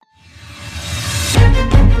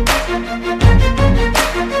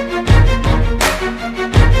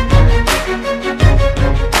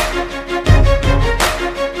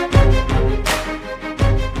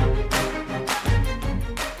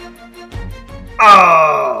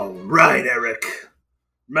Oh, right, Eric.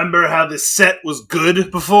 Remember how this set was good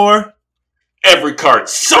before? Every card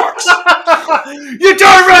sucks! You're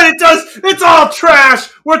darn right it does! It's all trash!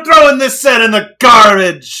 We're throwing this set in the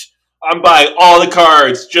garbage! I'm buying all the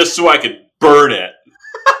cards just so I can burn it.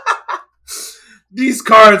 These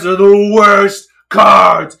cards are the worst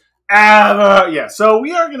cards ever! Yeah, so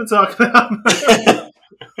we are going to talk about the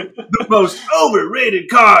most overrated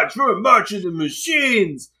cards for March of the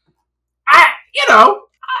Machines. I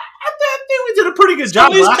think we did a pretty good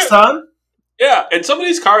job last time. Yeah, and some of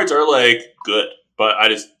these cards are like good, but I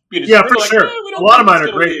just yeah, for sure. A lot of mine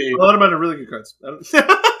are great. A lot of mine are really good cards.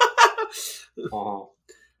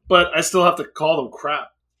 But I still have to call them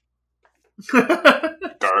crap.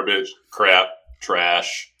 Garbage, crap,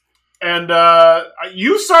 trash. And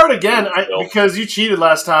you start again because you cheated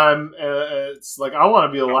last time. It's like I want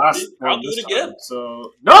to be the last. I'll do it again.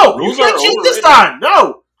 So no, you can't cheat this time.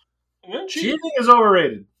 No, cheating is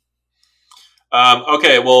overrated.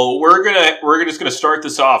 Okay, well we're just gonna start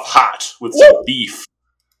this off hot with some beef.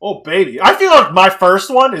 Oh baby, I feel like my first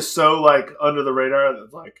one is so like under the radar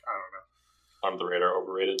that like I don't know. Under the radar,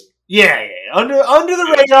 overrated. Yeah. Under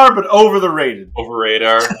the radar, but over the rated. Over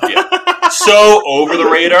radar, yeah. So over the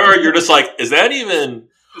radar, you're just like, is that even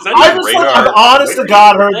radar? I've honest to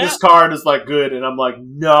God heard this card is like good, and I'm like,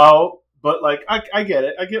 no, but like I get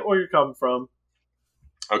it. I get where you're coming from.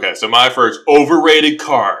 Okay, so my first overrated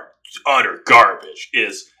card, utter garbage,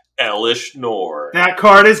 is Elish Norn. That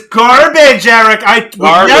card is garbage, Eric. I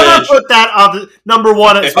would never put that on number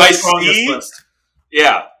one at my strongest list.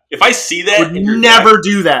 Yeah, if I see that, would never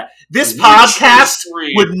do that. This podcast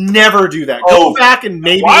would never do that. Go back and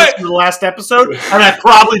maybe listen to the last episode, and I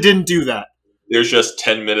probably didn't do that. There's just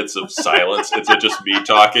 10 minutes of silence. It's just me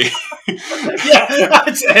talking. Yeah, I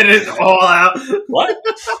just edit it all out. What?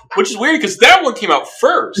 Which is weird because that one came out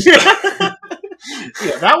first. Yeah,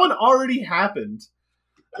 that one already happened.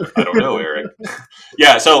 I don't know, Eric.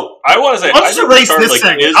 Yeah, so I want to say I'll just erase this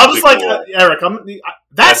segment. I'll just cool. Eric,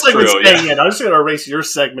 that segment's staying in. I'm just going to erase your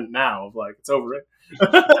segment now. Of like it's over it.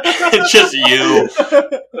 It's just you,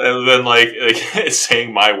 and then like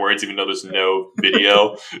saying my words, even though there's no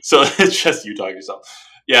video. So it's just you talking to yourself.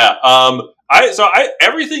 Yeah.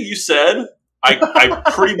 Everything you said, I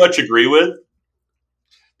pretty much agree with.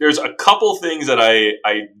 There's a couple things that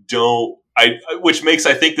I don't. Which makes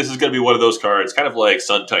I think this is going to be one of those cards, kind of like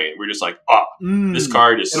Sun Titan. We're just like, this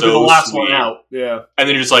card is so the last sweet. One out. Yeah, and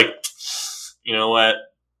then you're just like, you know what?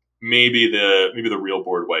 Maybe the real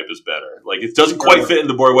board wipe is better. Like it doesn't quite fit in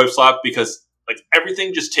the board wipe slot because like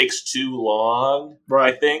everything just takes too long.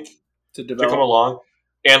 Right. I think to come along.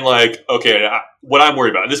 And like, okay, what I'm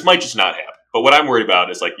worried about, and this might just not happen, but what I'm worried about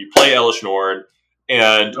is like you play Elish Norn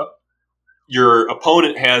and your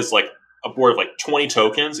opponent has like a board of like 20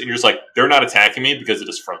 tokens, and you're just like, they're not attacking me because it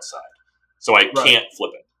is front side, so I can't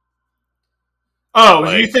flip it. Oh,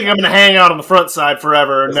 like, you think I'm going to hang out on the front side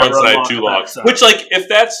forever and never front side too long? Which, like, if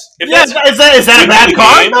that's is that a bad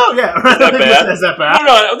card? No, yeah, is that bad? Is that bad?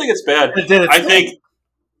 No, I don't think it's bad.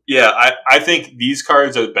 I think these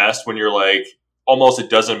cards are the best when you're like almost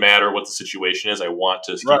it doesn't matter what the situation is. I want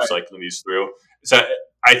to keep cycling these through. So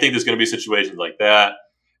I think there's going to be situations like that.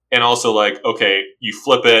 And also, like, okay, you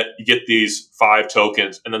flip it, you get these 5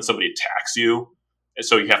 tokens, and then somebody attacks you. And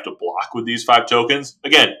so you have to block with these 5 tokens.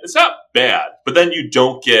 Again, it's not bad, but then you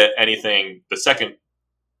don't get anything the second,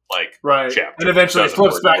 chapter. And eventually it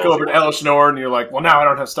flips back over to Elish Norn, and you're like, well, now I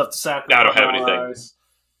don't have stuff to sacrifice. Now I don't have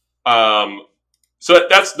anything. So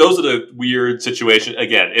those are the weird situations.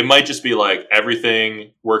 Again, it might just be like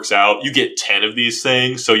everything works out. You get 10 of these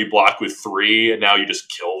things, so you block with 3, and now you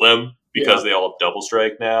just kill them. Because they all have double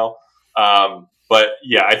strike now. But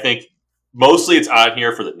yeah, I think mostly it's on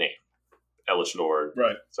here for the name. Elish Norn.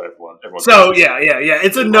 Right. So everyone so yeah.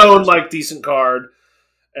 It's a known, decent card.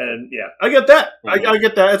 And yeah, I get that. Mm-hmm. I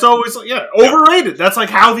get that. It's always overrated. That's like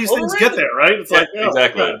how these things get there, right? It's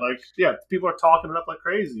exactly. People are talking it up like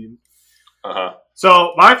crazy. Uh-huh.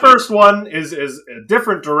 So my first one is a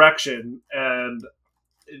different direction, and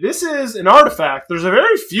this is an artifact. There's a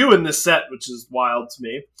very few in this set, which is wild to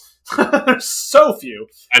me. There's so few.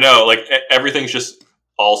 I know, like everything's just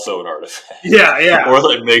also an artifact. Yeah. Or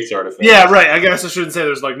like makes artifacts. Yeah, right. I guess I shouldn't say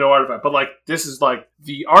there's no artifact, but this is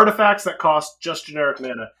the artifacts that cost just generic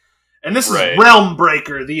mana. And this is Realm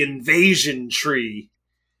Breaker, the Invasion Tree.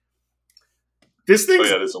 This thing. Oh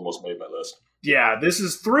yeah, this almost made my list. Yeah, this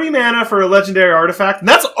is 3 mana for a legendary artifact, and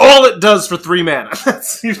that's all it does for 3 mana.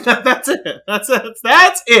 That's it.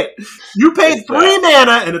 That's it. You paid 3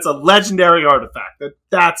 mana, and it's a legendary artifact.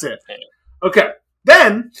 That's it. Okay.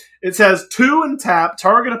 Then it says 2 and tap.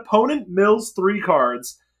 Target opponent mills 3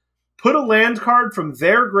 cards. Put a land card from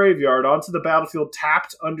their graveyard onto the battlefield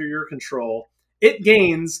tapped under your control. It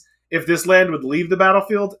gains. If this land would leave the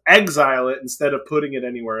battlefield, exile it instead of putting it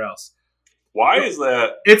anywhere else. Why is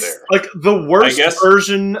that? It's there? like the worst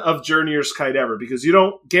version of Journeyer's Kite ever because you're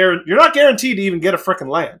not guaranteed to even get a frickin'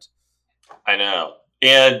 land. I know,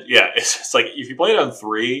 and yeah, it's like if you play it on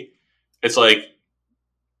 3, it's like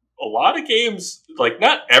a lot of games. Like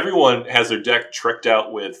not everyone has their deck tricked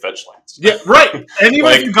out with fetch lands. Yeah, right. And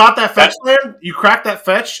even if you got that fetch land, you crack that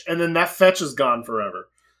fetch, and then that fetch is gone forever.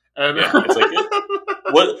 And it's like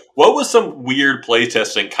what was some weird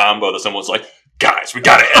playtesting combo that someone's like, guys, we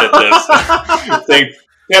gotta edit this. They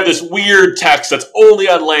have this weird text that's only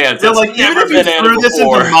on lands. Yeah, like even if you threw this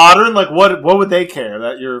into modern, like what would they care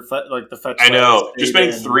that you're like the fetch? I know. You're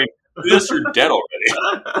spending 3. This you're dead already.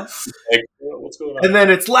 Like, what's going on? And then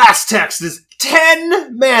its last text is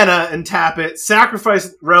 10 mana and tap it.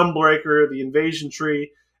 Sacrifice Realm Breaker, the invasion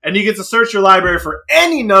tree. And you get to search your library for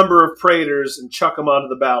any number of Praetors and chuck them onto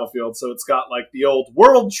the battlefield. So it's got like the old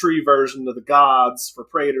World Tree version of the gods for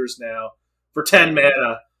Praetors now for 10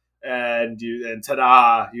 mana. And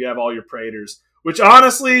ta-da, you have all your Praetors. Which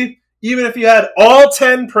honestly, even if you had all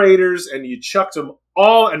 10 Praetors and you chucked them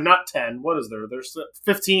all, and not 10, what is there? There's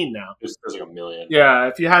 15 now. There's like a million. Yeah,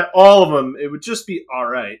 if you had all of them, it would just be all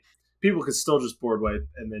right. People could still just board wipe,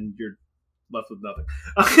 and then you're left with nothing.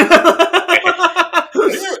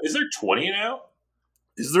 Is there 20 now?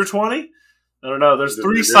 Is there 20? I don't know. There's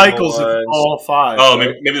 3 cycles of all 5. Oh,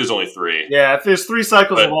 maybe there's only 3. Yeah, if there's 3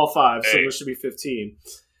 cycles of all 5, so there should be 15.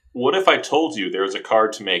 What if I told you there was a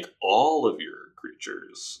card to make all of your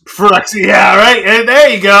creatures? Yeah, right. And there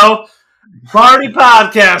you go. Party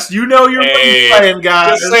podcast. You know you're playing,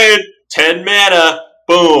 guys. Just saying, 10 mana,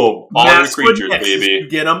 boom, all your creatures, baby. You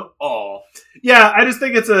get them all. Yeah, I just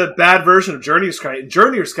think it's a bad version of Journeyer's Kite. And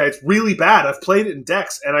Journeyer's Kite's really bad. I've played it in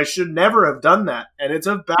decks, and I should never have done that. And it's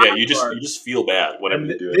a bad card. You just feel bad whenever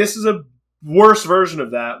you do it. This is a worse version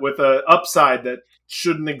of that with an upside that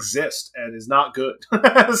shouldn't exist and is not good. Yeah,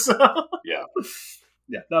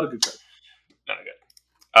 not a good card. Not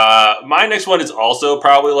good. My next one is also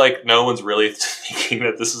probably like no one's really thinking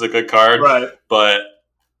that this is a good card, right? But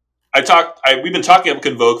we've been talking about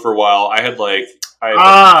Convoke for a while. that's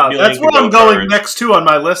what I'm going next to on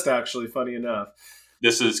my list. Actually, funny enough,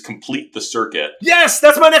 this is Complete the Circuit. Yes,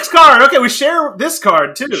 that's my next card. Okay, we share this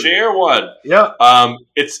card too. Share one. Yeah.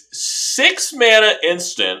 It's 6 mana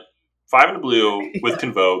instant, 5 in blue with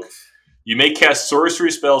Convoke. You may cast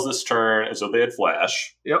sorcery spells this turn as though they had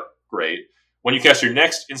flash. Yep. Great. When you cast your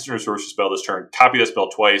next instant or sorcery spell this turn, copy that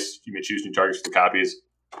spell twice. You may choose new targets for the copies.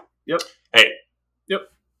 Yep. Hey. Yep.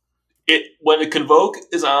 When the Convoke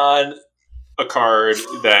is on a card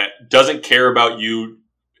that doesn't care about you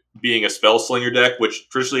being a spell slinger deck, which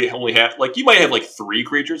traditionally only have you might have 3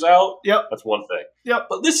 creatures out. Yep. That's one thing. Yep.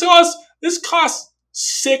 But this costs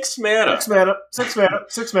 6 mana. 6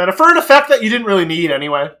 mana for an effect that you didn't really need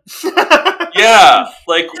anyway. Yeah,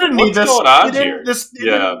 you didn't need this. Going on here? This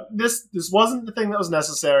wasn't the thing that was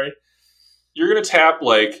necessary. You're gonna tap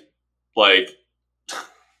what's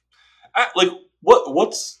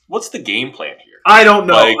the game plan here? I don't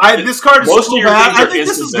know. This card is so bad. I think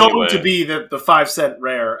this is going to be the 5-cent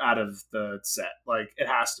rare out of the set. It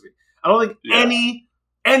has to be. I don't think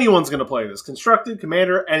anyone's going to play this. Constructed,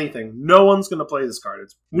 Commander, anything. No one's going to play this card.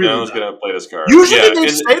 It's really no one's going to play this card. Usually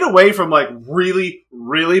they've stayed away from really,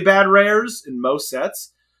 really bad rares in most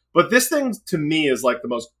sets. But this thing, to me, is the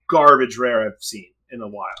most garbage rare I've seen in a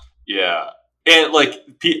while. Yeah. And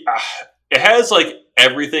it has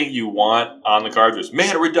everything you want on the card. There's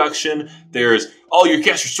mana reduction. There's you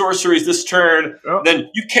cast your sorceries this turn. Oh. Then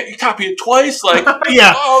you copy it twice.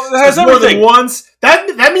 Yeah, it has everything more than once. That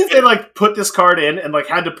means they put this card in and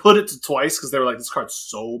had to put it to twice because they were this card's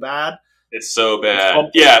so bad. It's so bad.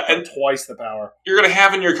 Yeah, and twice the power. You're gonna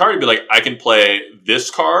have in your card be I can play this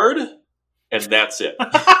card, and that's it.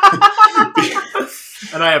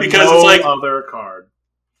 And I have no other card.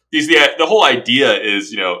 The whole idea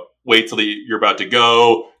is wait till you're about to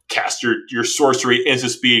go, cast your sorcery into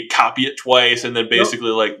speed, copy it twice, and then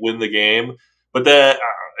basically win the game. But then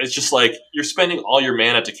it's just you're spending all your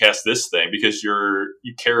mana to cast this thing because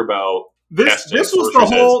you care about this. This was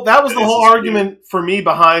the whole argument for me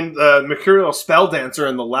behind Mercurial Spell Dancer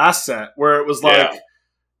in the last set, where it was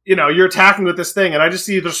you're attacking with this thing, and I just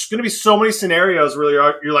see there's going to be so many scenarios where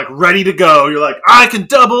you're like ready to go. You're like, I can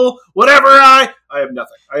double whatever I have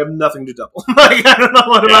nothing. I have nothing to double. Like, I don't know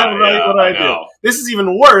what I do. This is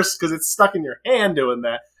even worse because it's stuck in your hand doing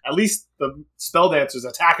that. At least the spell dancer's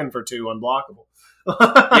attacking for 2, unblockable.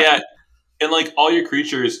 Yeah, and like all your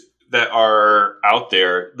creatures that are out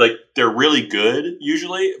there, like they're really good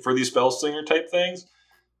usually for these spell slinger type things,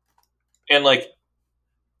 and like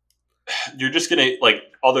you're just gonna like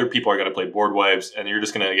other people are gonna play board wipes, and you're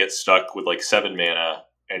just gonna get stuck with like 7 mana,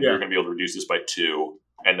 and you're gonna be able to reduce this by 2,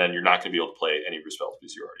 and then you're not gonna be able to play any of your spells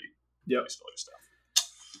because you already wasted all your stuff.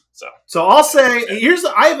 So I'll say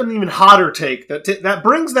I have an even hotter take that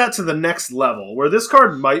brings that to the next level where this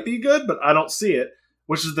card might be good, but I don't see it,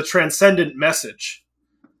 which is the Transcendent Message.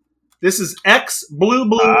 This is X, blue,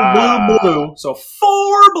 blue. So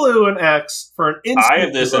 4 blue and X for an instant. I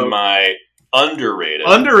have this in my underrated.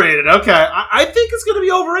 Underrated, okay. I think it's going to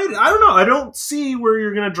be overrated. I don't know. I don't see where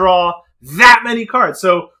you're going to draw that many cards.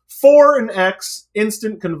 So 4 and X,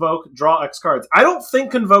 instant convoke, draw X cards. I don't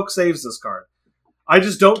think convoke saves this card. I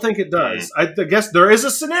just don't think it does. I guess there is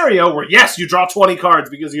a scenario where, yes, you draw 20 cards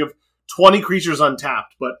because you have 20 creatures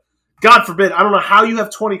untapped, but God forbid, I don't know how you have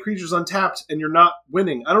 20 creatures untapped and you're not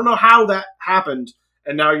winning. I don't know how that happened,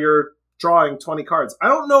 and now you're drawing 20 cards. I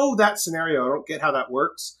don't know that scenario. I don't get how that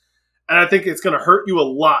works. And I think it's going to hurt you a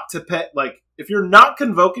lot to pet. Like, if you're not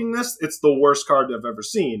convoking this, it's the worst card I've ever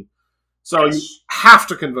seen. So you have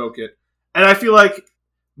to convoke it. And I feel like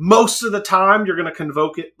most of the time you're going to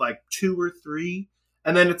convoke it like 2 or 3,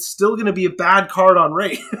 and then it's still going to be a bad card on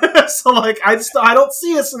rate. So, like, I don't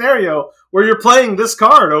see a scenario where you're playing this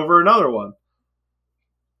card over another one.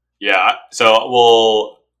 Yeah.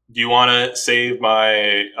 So, do you want to save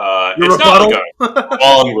my? Your rebuttal? Not like a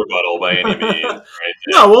long rebuttal by any means. Right?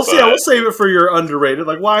 No, we'll see. We'll save it for your underrated.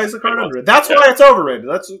 Like, why is the card underrated? That's why it's overrated.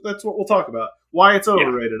 That's what we'll talk about. Why it's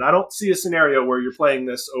overrated. Yeah. I don't see a scenario where you're playing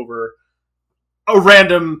this over a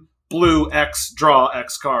random blue X draw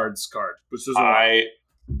X cards card, which is and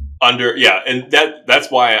that's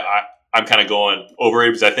why I'm kind of going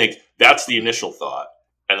overrated, because I think that's the initial thought,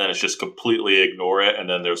 and then it's just completely ignore it, and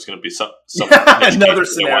then there's going to be some another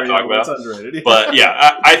scenario that's underrated. Yeah. But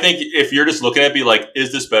yeah, I think if you're just looking at it, be like,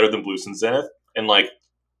 is this better than Blue Sun Zenith? And like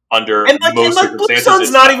under most circumstances, Blue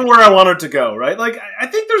Sun's not even where I wanted to go. Right? Like, I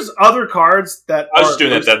think there's other cards that I was just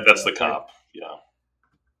doing that. That's the comp. You know,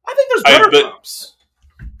 I think there's better comps.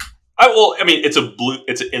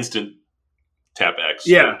 It's an instant tap X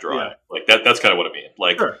draw. Yeah. Like that's kind of what I mean.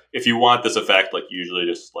 Like, if you want this effect, like, usually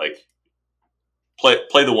just like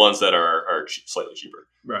play the ones that are slightly cheaper.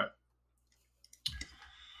 Right.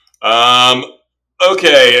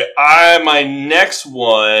 Okay. My next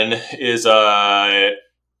one is another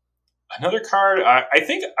card. I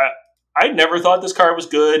think I never thought this card was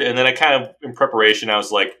good, and then I kind of, in preparation, I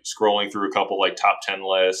was like scrolling through a couple like top 10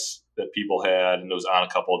 lists that people had, and it was on a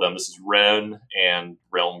couple of them. This is Ren and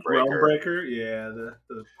Realm Breaker. Realm Breaker, yeah, the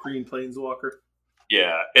green planeswalker.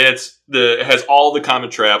 Yeah, it has all the common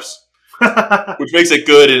traps, which makes it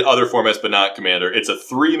good in other formats, but not Commander. It's a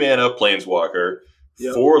 3-mana planeswalker,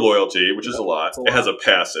 4 loyalty, which is a lot. It has a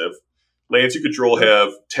passive. Lands you control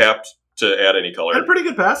have tapped to add any color. And a pretty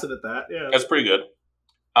good passive at that. Yeah, that's pretty good.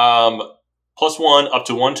 +1, up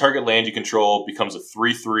to 1 target land you control becomes a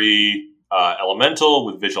 3/3 elemental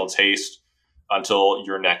with Vigilance Haste until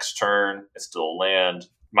your next turn. It's still a land.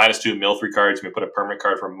 -2, mill 3 cards. You may put a permanent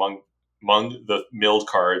card from among the milled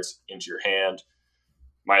cards into your hand.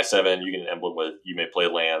 -7, you get an emblem with, you may play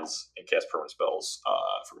lands and cast permanent spells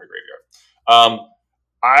from your graveyard.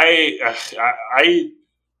 I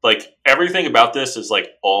like everything about this is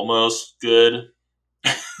like almost good.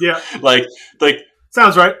 Yeah. like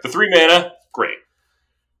sounds right. The 3 mana, great.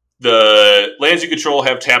 The lands you control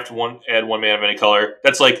have tapped add 1 mana of any color.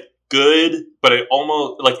 That's like good, but it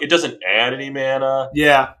almost like it doesn't add any mana.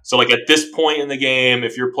 Yeah. So like at this point in the game,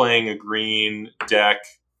 if you're playing a green deck,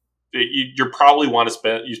 you probably want to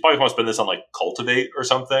spend this on like Cultivate or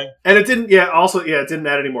something. And it didn't. Yeah. Also, it didn't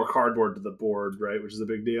add any more cardboard to the board, right? Which is a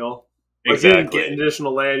big deal. Like, exactly. You didn't get an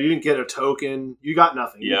additional land. You didn't get a token. You got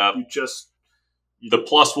nothing. Yeah. The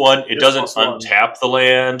 +1, it doesn't untap the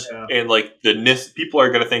land, and like people are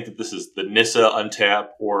going to think that this is the Nissa untap,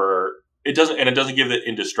 or it doesn't give it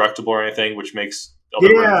indestructible or anything, which makes a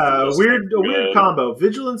weird combo.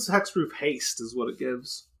 Vigilance Hexproof Haste is what it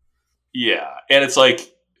gives. Yeah, and it's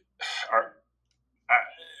like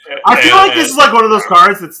I feel like this is like one of those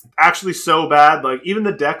cards that's actually so bad. Like, even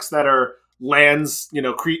the decks that are lands, my lands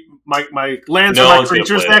No for my one's gonna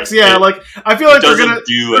creatures play decks. it. Yeah, I feel like they're doesn't gonna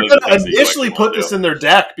do any of the things that you initially actually put wanna this do. in their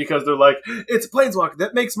deck because they're like, it's a planeswalker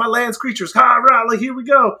that makes my lands creatures. Ha rah! Like here we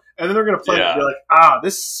go, and then they're gonna play it and be like,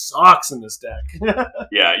 this sucks in this deck.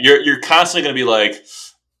 Yeah, you're constantly gonna be like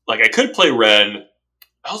I could play Ren.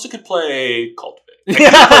 I also could play Cultivate. I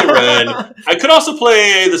could play Ren. I could also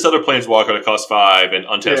play this other Planeswalker that costs 5 and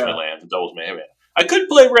untap my land and doubles my mana. I could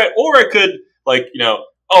play Ren, or I could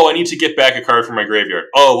I need to get back a card from my graveyard.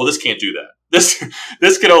 Oh well, this can't do that.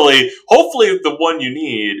 This can only hopefully the one you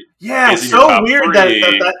need. Yeah, is in so your top weird 3.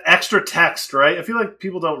 that extra text, right? I feel like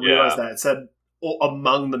people don't realize that it said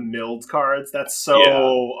among the milled cards. That's so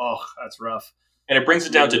that's rough. And it brings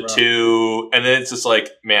it down to 2, and then it's just like,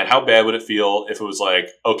 man, how bad would it feel if it was like,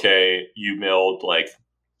 okay, you milled like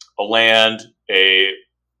a land,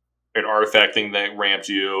 an artifact thing that ramped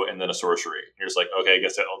you, and then a sorcery. You're just like, okay, I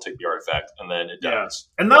guess I'll take the artifact, and then it dies.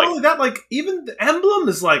 And not only that, even the emblem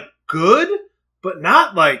is good, but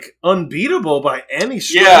not unbeatable by any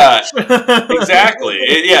stretch. Yeah, exactly.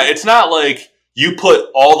 It's not like you put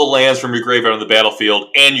all the lands from your graveyard on the battlefield,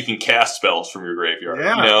 and you can cast spells from your graveyard.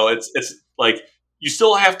 Yeah. It's like you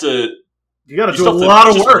still have to. You got to do a lot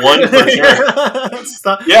of work. One per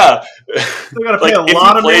turn. Yeah, you got to pay a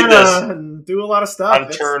lot of mana and do a lot of stuff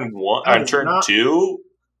on turn 1. On turn 2,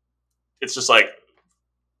 it's just like.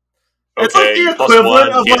 Okay, it's like the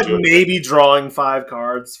equivalent of maybe drawing 5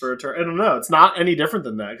 cards for a turn. I don't know. It's not any different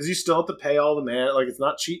than that because you still have to pay all the mana. It's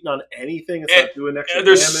not cheating on anything. It's not doing extra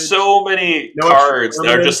there's damage. So many cards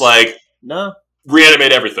that are just no,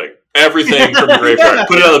 reanimate everything. Everything from your graveyard.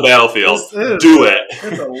 Put it on the battlefield. Do it.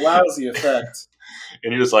 It's a lousy effect.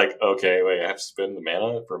 And you're just like, okay, wait, I have to spend the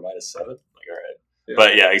mana for -7? All right. Yeah.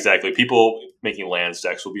 But yeah, exactly. People making lands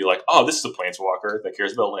decks will be like, oh, this is a planeswalker that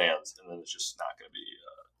cares about lands. And then it's just not going to be,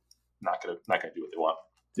 not going to do what they want.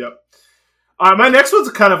 Yep. My next one's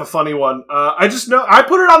kind of a funny one. I just know, I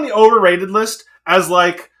put it on the overrated list as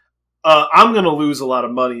I'm going to lose a lot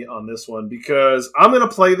of money on this one because I'm going to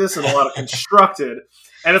play this in a lot of constructed,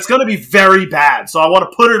 and it's going to be very bad. So I want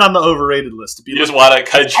to put it on the overrated list. To be just want to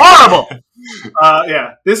cut horrible.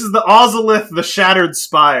 This is the Ozolith, the Shattered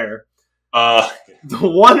Spire. The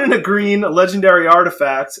 1 in a green legendary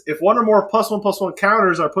artifact. If 1 or more +1/+1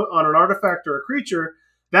 counters are put on an artifact or a creature,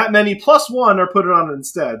 that many +1 are put on it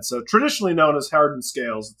instead. So traditionally known as Hardened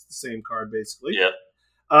Scales. It's the same card, basically. Yep.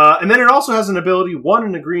 And then it also has an ability, 1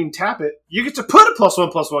 in a green, tap it. You get to put a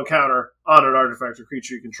 +1/+1 counter on an artifact or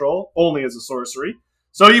creature you control, only as a sorcery.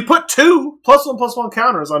 So you put 2 +1/+1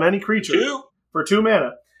 counters on any creature for 2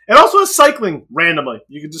 mana. It also has cycling randomly.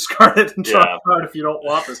 You can discard it and draw a card if you don't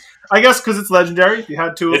want this. I guess because it's legendary. If you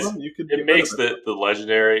had 2 of them, you could. It makes the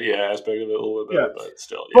legendary aspect of it a little bit better, but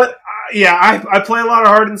still. Yeah. But I play a lot of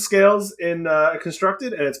Hardened Scales in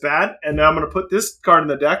Constructed, and it's bad. And now I'm going to put this card in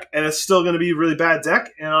the deck, and it's still going to be a really bad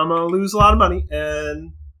deck, and I'm going to lose a lot of money.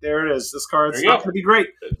 And there it is. This card's not going to be great.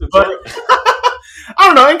 But I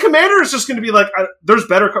don't know. In Commander, it's just going to be there's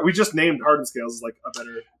better cards. We just named Hardened Scales as a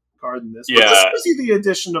better card than this. But this gives you the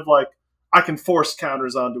addition of I can force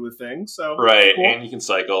counters onto a thing. So right, cool. And you can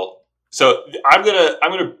cycle. So I'm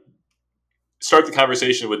gonna start the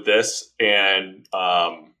conversation with this and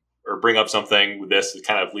or bring up something with this to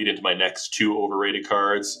kind of lead into my next 2 overrated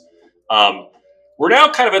cards. We're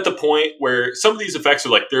now kind of at the point where some of these effects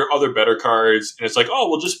are there are other better cards, and it's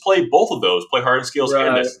we'll just play both of those, play Hardened Scales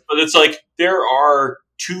and this. But it's there are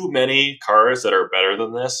too many cards that are better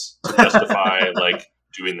than this to justify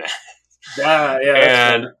doing that. Yeah.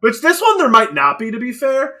 And which this one there might not be, to be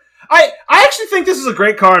fair. I actually think this is a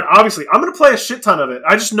great card. Obviously, I'm going to play a shit ton of it.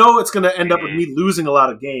 I just know it's going to end up with me losing a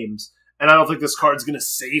lot of games. And I don't think this card's going to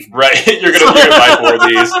save me. Right. You're going to buy 4 of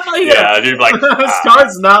these. Yeah, dude. This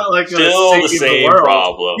card's not going to save the same the world.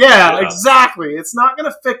 Problem. Yeah, exactly. It's not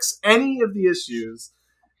going to fix any of the issues.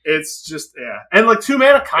 It's just, And 2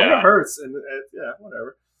 mana kind of hurts. And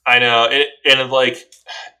whatever. I know.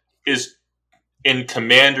 Is in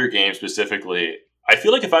Commander games specifically, I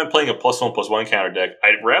feel if I'm playing a +1/+1 counter deck,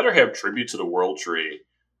 I'd rather have Tribute to the World Tree.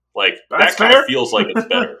 That kind of feels like it's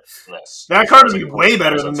better than this. That card would be way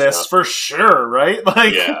better than this, for sure, right?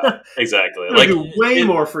 Yeah, exactly. Do way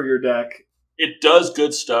more for your deck. It does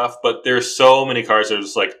good stuff, but there's so many cards that are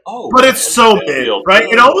just but it's so big, right?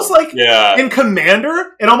 It almost in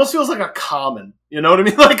Commander, it almost feels like a common. You know what I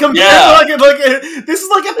mean? Commander, this is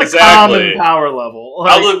at the common power level.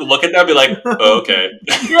 I'll look at that and be like, oh, okay.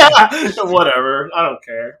 Whatever. I don't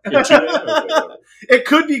care. It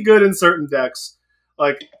could be good in certain decks.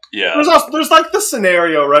 There's the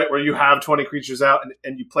scenario, right, where you have 20 creatures out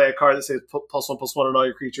and you play a card that says +1/+1 on all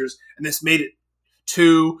your creatures, and this made it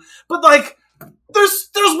 2. But There's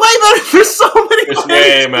way better. There's so many. There's ways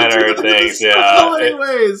way better things. There's Yeah, so many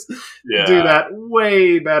ways yeah. to do that.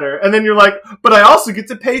 Way better. And then you're like, but I also get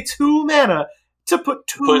to pay 2 mana to put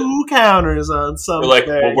 2 counters on something. You're like,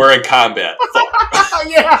 well, we're in combat.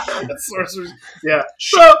 Yeah, that's sorcerers. Yeah,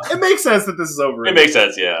 so it makes sense that this is overrated. It makes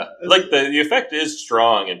sense. Yeah, like the effect is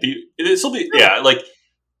strong, and it'll still be like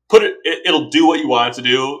put it. It'll do what you want it to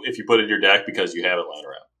do if you put it in your deck because you have it lying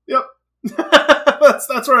around. Yep,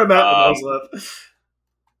 that's where I'm at with those.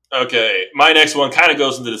 Okay, my next one kind of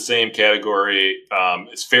goes into the same category.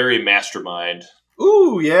 It's Fairy Mastermind.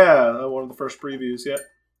 Ooh, yeah, one of the first previews. Yeah.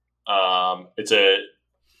 It's a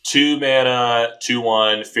 2 mana,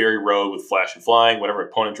 2/1 Fairy Rogue with Flash and Flying. Whenever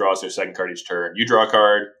opponent draws their second card each turn, you draw a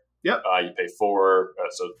card. Yep. You pay 4,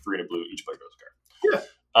 so 3 and a blue. Each player draws a card.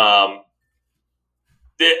 Yeah.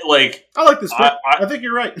 I like this pick. I think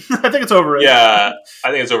you're right. I think it's overrated. Yeah,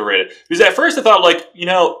 I think it's overrated. Because at first I thought,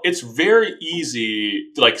 it's very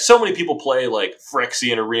easy. Like, so many people play,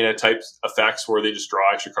 Phyrexian Arena type effects where they just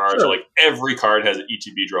draw extra cards. Sure. Or, every card has an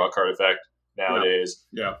ETB draw card effect nowadays.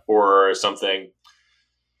 Yeah. Or something.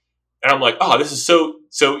 And I'm like, oh, this is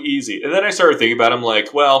so easy. And then I started thinking about it. I'm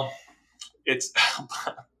like, well, it's...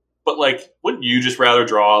 But, wouldn't you just rather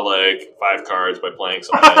draw, 5 cards by playing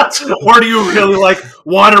something else? Or do you really,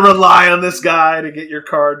 want to rely on this guy to get your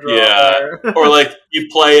card drawn? Yeah. Or, you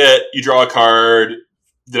play it, you draw a card,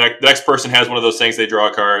 the next person has one of those things, they draw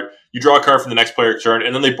a card, you draw a card from the next player's turn,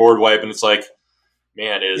 and then they board wipe, and it's like,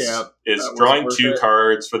 man, is drawing 2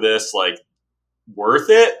 cards for this, worth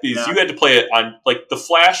it? Because you had to play it on, the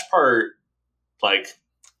flash part,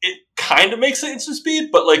 it kind of makes it instant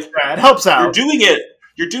speed, but, it helps out.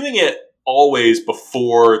 You're doing it always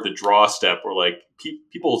before the draw step, where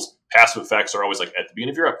people's passive effects are always at the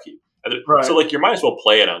beginning of your upkeep. Right. So you might as well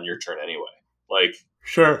play it on your turn anyway.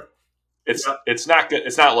 Sure. It's not good.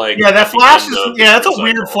 It's not that flash is it's a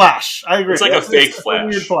weird flash. I agree. It's a fake flash. A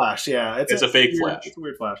weird flash. Yeah, it's a fake flash. It's a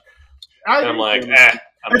weird flash. And I'm like,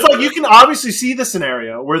 It's you can obviously see the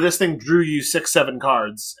scenario where this thing drew you 6-7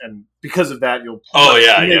 cards, and because of that, you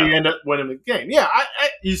end up winning the game. Yeah,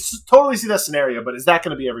 you totally see that scenario, but is that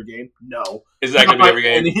going to be every game? No. Is that going to be every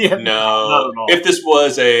game? No. Not at all. If this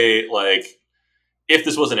was if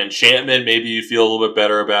this was an enchantment, maybe you'd feel a little bit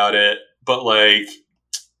better about it. But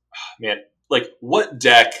man, what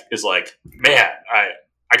deck is man,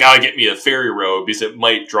 I gotta get me a Fairy Rogue because it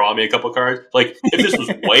might draw me a couple cards. If this was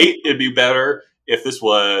white, it'd be better. If this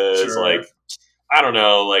was I don't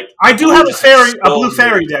know, I do have a blue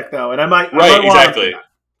fairy deck though, and I might exactly.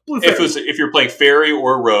 Blue if you're playing Fairy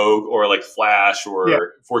or Rogue or Flash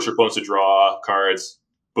or force your opponents to draw cards,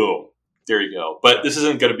 boom, there you go. But this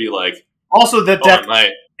isn't going to be also the deck.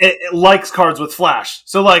 It likes cards with Flash,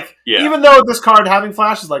 so even though this card having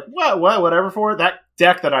Flash is whatever for it, that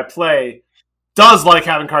deck that I play does like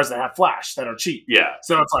having cards that have Flash that are cheap. Yeah,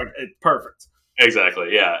 so it's it's perfect. Exactly.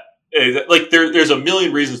 Yeah. There's a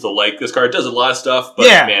million reasons to like this card. It does a lot of stuff, but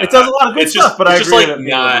it does a lot of good stuff. But I agree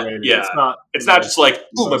it's not just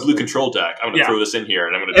my blue control deck. I'm going to throw this in here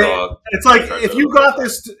and I'm going to draw. It's if you got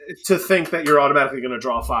this to think that you're automatically going to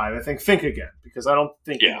draw 5, I think again, because I don't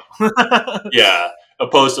think. Yeah.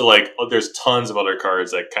 Opposed to there's tons of other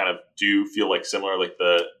cards that kind of do feel similar,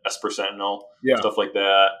 the Esper Sentinel, stuff like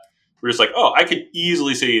that. We're just I could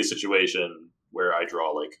easily see a situation where I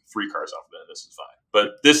draw 3 cards off of it, and this is fine.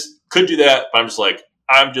 But this could do that. But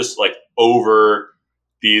I'm just over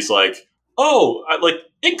these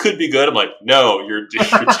it could be good. I'm no, your deck's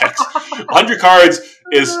 100 cards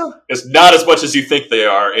is not as much as you think they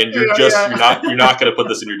are, and you're not going to put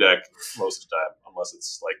this in your deck most of the time unless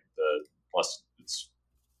it's unless it's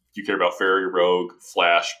you care about Fairy, Rogue,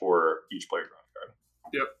 Flash, or each player drawing a card.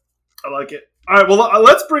 Yep, I like it. All right, well,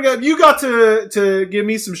 let's bring up... You got to give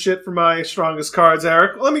me some shit for my strongest cards,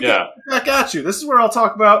 Eric. Let me get back at you. This is where I'll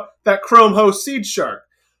talk about that Chrome Host Siege Shark.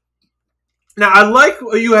 Now, I like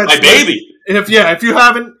what you had... My baby! If you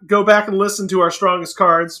haven't, go back and listen to our strongest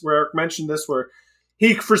cards, where Eric mentioned this, where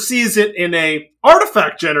he foresees it in a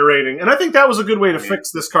artifact generating. And I think that was a good way to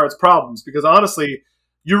fix this card's problems, because honestly,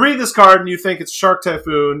 you read this card and you think it's Shark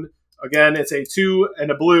Typhoon. Again, it's a 2 and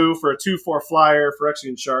a blue for a 2/4 flyer for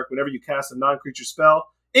Phyrexian Shark. Whenever you cast a non-creature spell,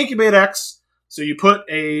 incubate X. So you put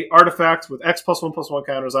a artifact with X +1/+1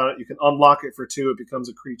 counters on it. You can unlock it for 2. It becomes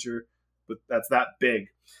a creature, but that's that big.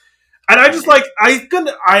 And I just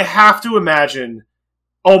I have to imagine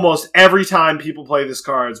almost every time people play this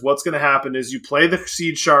cards, what's going to happen is you play the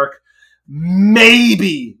Siege Shark.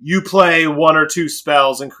 Maybe you play 1 or 2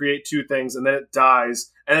 spells and create 2 things, and then it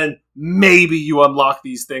dies. And then maybe you unlock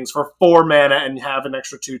these things for 4 mana and have an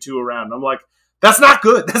extra 2/2 around. I'm That's not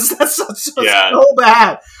good. That's Yeah. so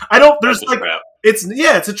bad. I don't. There's That's a like trap.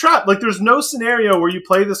 it's a trap. Like there's no scenario where you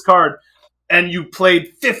play this card and you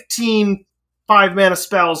played 15 5-mana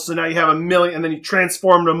spells, so now you have 1,000,000, and then you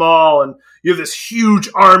transformed them all, and you have this huge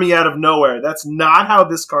army out of nowhere. That's not how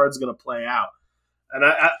this card's going to play out. And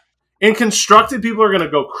in Constructed, people are going to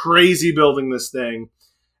go crazy building this thing.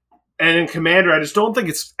 And in Commander, I just don't think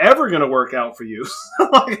it's ever going to work out for you.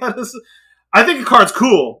 I think a card's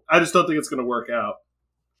cool. I just don't think it's going to work out.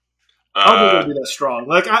 I don't think it's going to be that strong.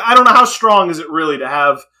 Like, I don't know how strong is it really to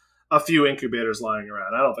have a few incubators lying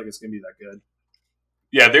around. I don't think it's going to be that good.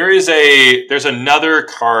 Yeah, there's another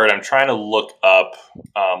card. I'm trying to look up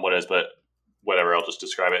what it is, but whatever, I'll just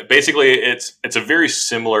describe it. Basically, it's a very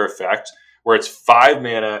similar effect where it's 5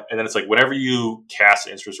 mana, and then it's like whenever you cast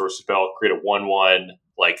an instant source spell, create a 1/1,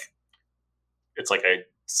 like it's like a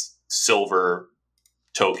silver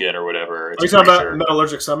token or whatever. It's Are you talking about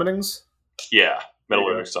metallurgic summonings? Yeah,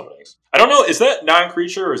 metallurgic summonings. I don't know. Is that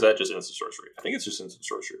non-creature or is that just instant sorcery? I think it's just instant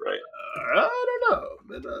sorcery, right? I don't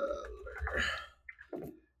know.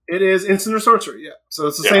 It is instant or sorcery, yeah. So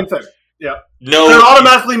it's the same thing. Yeah. No, it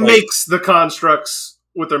automatically makes the constructs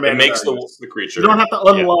with their mana. It makes the creature. You don't have to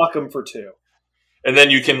unlock them for 2. And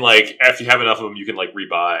then you can, like, after you have enough of them, you can, like,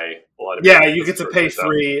 rebuy a lot of... Yeah, you get to pay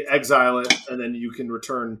 3, exile it, and then you can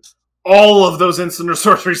return all of those instant or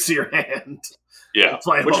sorceries to your hand. Yeah,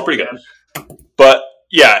 which is pretty good. But,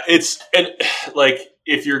 yeah,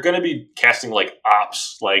 if you're going to be casting, like,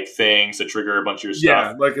 ops, like, things that trigger a bunch of your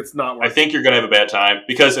stuff... Yeah, like, it's not worth I think you're going to have a bad time,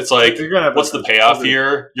 because it's like, what's the payoff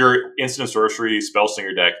here? Your instant sorcery spell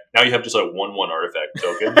slinger deck, now you have just a 1/1 artifact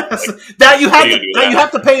token. That you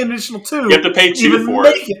have to pay an additional 2. You have to pay 2 for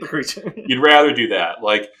it. The creature. You'd rather do that.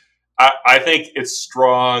 Like, I think it's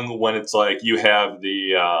strong when it's like you have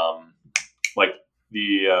the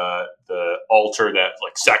altar that,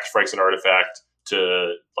 like, sacrifices an artifact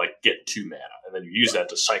to, like, get 2 mana, and then you use that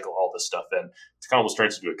to cycle all this stuff in. It kind of almost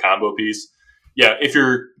turns into a combo piece. Yeah, if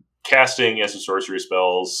you're casting instant sorcery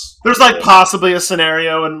spells, there's like possibly a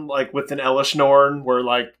scenario in like with an Elish Norn where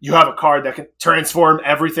like you have a card that can transform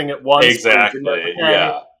everything at once. Exactly.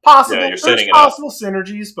 Yeah. Possible. Yeah, you're setting it possible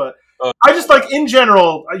synergies, but I just like in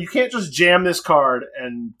general, you can't just jam this card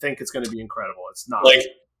and think it's going to be incredible. It's not. Like,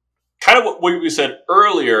 kind of what we said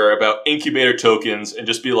earlier about incubator tokens and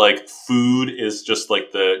just be like, food is just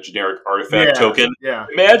like the generic artifact token. Yeah.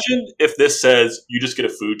 Imagine if this says you just get a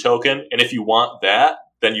food token, and if you want that,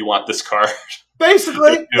 then you want this card.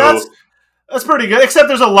 Basically, that's pretty good. Except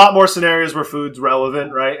there's a lot more scenarios where food's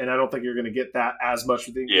relevant, right? And I don't think you're going to get that as much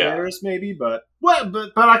with the incubators, maybe. But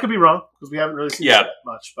I could be wrong because we haven't really seen that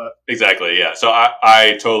much. But exactly, yeah. So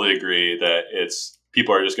I totally agree that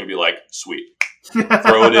people are just going to be like, sweet.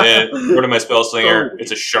 Throw it in my spell slinger.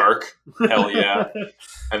 It's a shark. Hell yeah.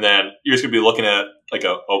 And then you're just going to be looking at like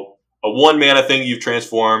a 1 mana thing you've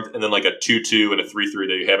transformed, and then like a 2/2 and a 3/3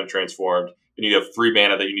 that you haven't transformed. And you have 3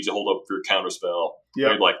 mana that you need to hold up for your counter spell. Yeah.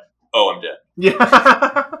 And you're like, oh, I'm dead.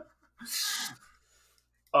 Yeah.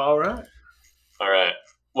 All right.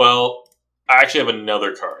 Well, I actually have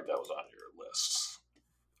another card that was on your list.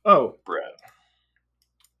 Oh. Brad.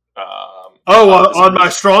 On my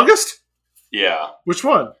strongest? Yeah. Which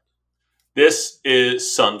one? This is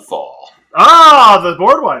Sunfall. Ah, the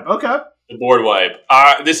board wipe. Okay. The board wipe.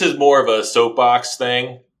 This is more of a soapbox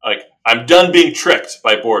thing. Like, I'm done being tricked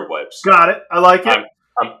by board wipes. Got it. I like it.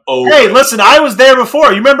 I'm over. Hey, listen, I was there before.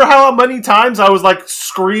 You remember how many times I was like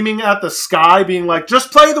screaming at the sky, being like,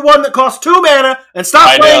 just play the one that costs 2 mana and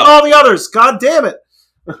stop playing all the others. God damn it.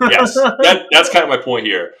 Yes. That's kind of my point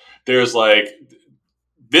here. There's like,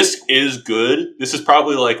 this is good. This is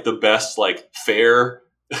probably like the best, like, fair.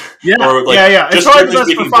 Yeah. Or, like, It's probably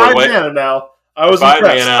best for 5 mana now. I was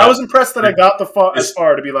impressed. I was impressed that I got as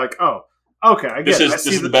far to be like, oh, okay, I get it. This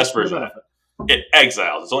is the best version. It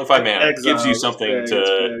exiles. It's only 5 mana. It gives you something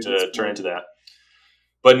to turn into that.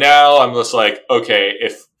 But now I'm just like, okay,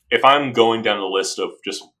 if I'm going down the list of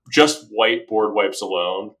just white board wipes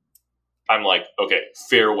alone, I'm like, okay,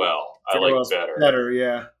 farewell. I like better. Better,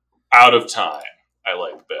 yeah. Out of time. I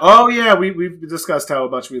like better. Oh yeah, we've discussed how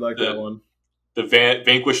much we like that one. The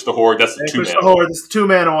Vanquish the Horde. That's the 2 mana. Vanquish the Horde. That's the 2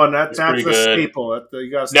 mana one. That's a staple.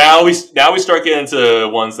 Now we start getting into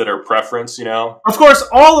ones that are preference. You know. Of course,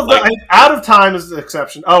 all of the Out of Time is the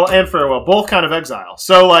exception. Oh, and Farewell, both kind of exile.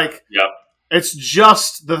 So like, it's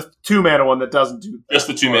just the 2 mana one that doesn't do that. Just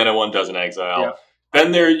the 2 mana one doesn't exile. Yep.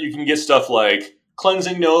 Then you can get stuff like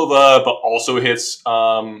Cleansing Nova, but also hits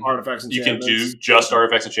artifacts. You can do just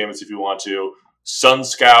artifacts and enchantments if you want to. Sun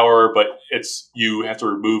Scour, but you have to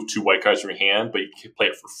remove 2 white cards from your hand, but you can play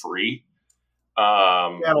it for free.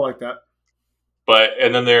 I don't like that.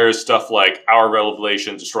 and then there's stuff like Our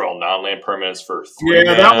Revelation, destroy all non-land permanents for 3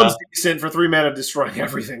 mana. that one's decent. For 3 mana, destroying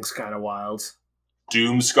everything's kind of wild.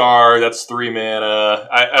 Doomscar, that's 3 mana.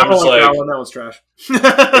 I'm don't just like that one. That one's trash.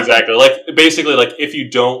 exactly. Basically, if you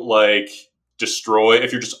don't destroy,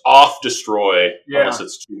 if you're just off destroy, unless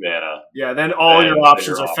it's 2 mana. Yeah, then all your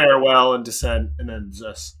options are Farewell and Descent, and then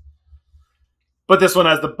this. But this one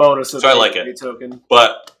has the bonus of so I like it. Token.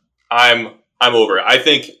 But I'm over it. I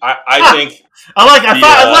think I think I like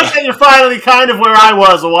that you're finally kind of where I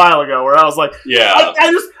was a while ago, where I was like,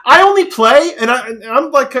 I only play, and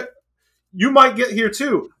I'm like, you might get here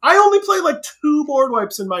too. I only play 2 board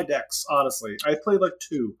wipes in my decks. Honestly, I play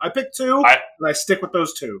 2. I pick 2, and I stick with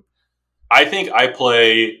those 2. I think I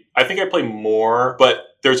play more, but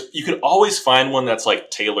you can always find one that's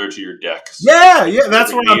tailored to your deck. Yeah,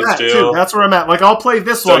 that's where I'm at too. That's where I'm at. I'll play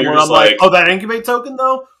this one where I'm that incubate token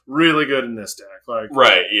though, really good in this deck.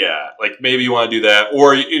 Right, yeah. Maybe you want to do that,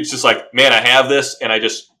 or it's just man, I have this, and I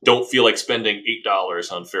just don't feel like spending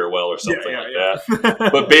 $8 on Farewell or something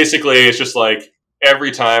that. But basically, it's just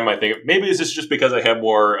every time I think maybe it's just because I have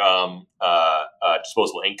more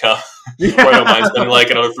disposable income, where I don't mind spending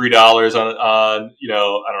another $3 on I don't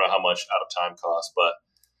know how much out of time costs, but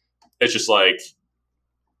it's just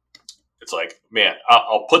man,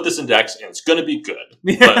 I'll put this in decks and it's gonna be good.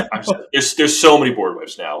 But there's so many board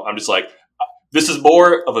wipes now. I'm just this is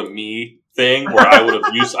more of a me thing where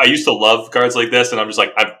I used to love cards like this, and I'm just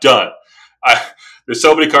I'm done. There's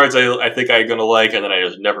so many cards I think I'm gonna like, and then I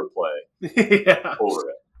just never play. Over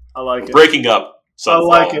it. I like it. Breaking up.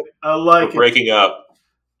 Sunfall. I like it. Breaking up.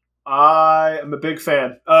 I am a big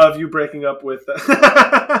fan of you breaking up with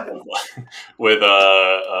with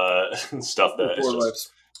stuff that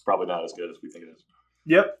is probably not as good as we think it is.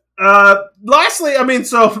 Yep. Lastly,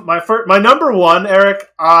 so my number one, Eric,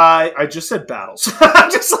 I just said battles.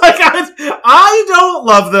 Just I don't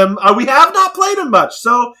love them. We have not played them much,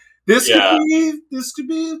 so this could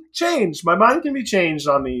be changed. My mind can be changed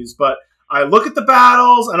on these, but I look at the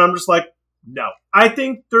battles and I'm just no. I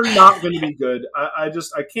think they're not going to be good. I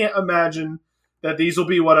can't imagine that these will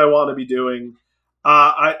be what I want to be doing.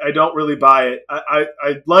 I don't really buy it.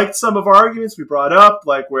 I liked some of our arguments we brought up,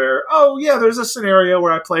 where, there's a scenario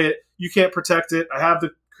where I play it, you can't protect it, I have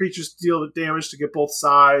the creatures deal the damage to get both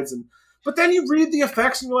sides, but then you read the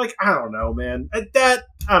effects and you're I don't know, man.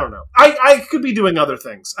 I don't know. I could be doing other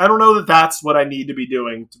things. I don't know that that's what I need to be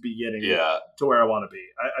doing to be getting to where I want to be.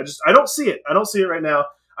 I don't see it. I don't see it right now.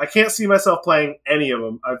 I can't see myself playing any of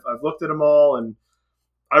them. I've looked at them all, and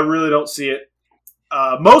I really don't see it.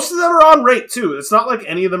 Most of them are on rate too. It's not like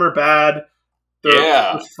any of them are bad.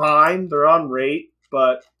 They're fine. They're on rate,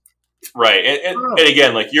 but right. And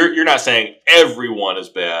again, you're not saying everyone is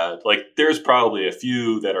bad. There's probably a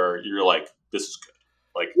few that you're this is good.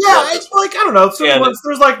 It's I don't know.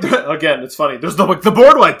 There's again, it's funny. There's the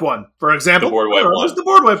board wipe one, for example. The board wipe one. There's the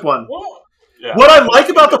board wipe one. Well, yeah. What I like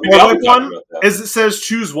about the board wipe one is it says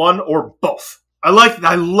choose one or both. I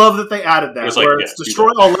love that they added that, it's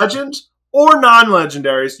destroy all legends or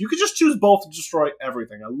non-legendaries. You could just choose both to destroy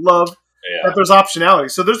everything. I love that there's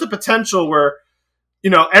optionality. So there's the potential where,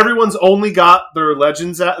 everyone's only got their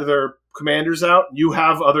legends out, their commanders out. You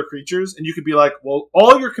have other creatures, and you could be well,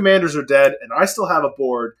 all your commanders are dead, and I still have a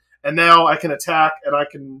board, and now I can attack, and I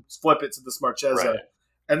can flip it to this Marchesa. Right.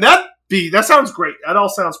 And that sounds great. That all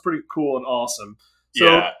sounds pretty cool and awesome. So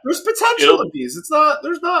there's potential of these.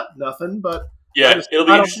 There's not nothing, but it'll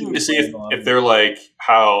be interesting to see if they're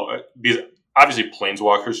how, because obviously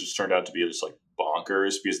Planeswalkers just turned out to be just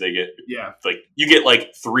bonkers, because they get you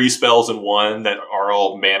get 3 spells in one that are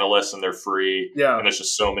all manaless and they're free, and there's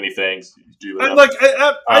just so many things you do with them.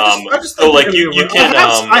 I just think you can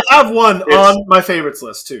I have one on my favorites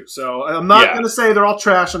list too, so I'm not going to say they're all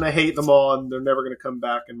trash and I hate them all and they're never going to come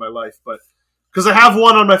back in my life, but because I have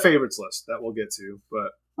one on my favorites list that we'll get to,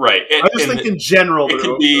 but I just think in general it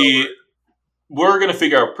could be. We're going to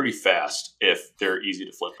figure out pretty fast if they're easy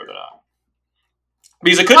to flip or not.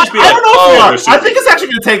 Because it could just be I don't know I think it's actually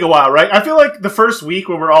going to take a while, right? I feel the first week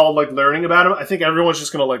when we're all learning about them, I think everyone's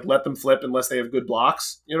just going to let them flip unless they have good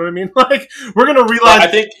blocks. You know what I mean? We're going to realize. I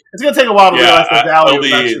think it's going to take a while to realize the value of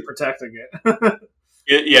actually protecting it.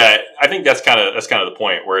 I think that's kind of the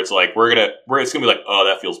point where it's it's going to be oh,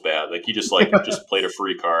 that feels bad. You just just played a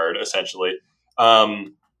free card essentially.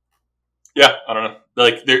 Yeah, I don't know.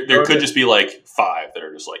 There could just be 5 that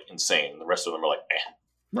are just insane. The rest of them are eh.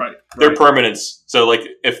 Right. They're permanents. So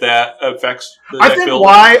if that affects the I think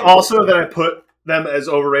why also that I put them as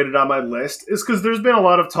overrated on my list is because there's been a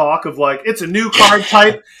lot of talk of like it's a new card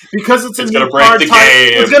type because it's a new card type.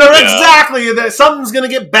 It's gonna exactly that something's gonna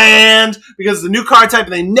get banned because it's a new card type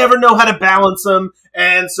and they never know how to balance them,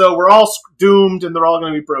 and so we're all doomed and they're all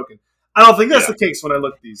gonna be broken. I don't think that's the case when I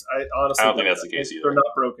look at these. I honestly don't think that's the case either. They're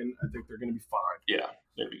not broken. I think they're gonna be fine. Yeah,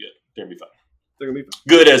 they're gonna be good. They're gonna be fine. They're gonna be fine.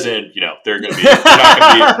 Good as in, they're gonna be. They're not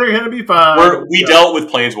gonna be. They're gonna be fine. We dealt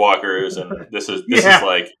with planeswalkers, and this is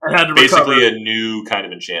like basically a new kind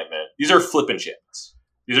of enchantment. These are flip enchantments.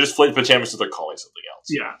 These are just flip enchantments that they're calling something else.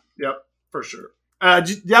 Yeah. Yep. For sure.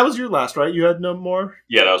 That was your last, right? You had no more.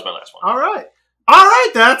 Yeah, that was my last one. All right.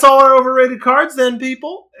 That's all our overrated cards, then,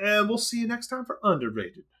 people, and we'll see you next time for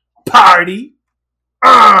underrated party.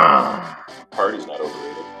 Party's not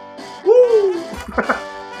overrated. Woo!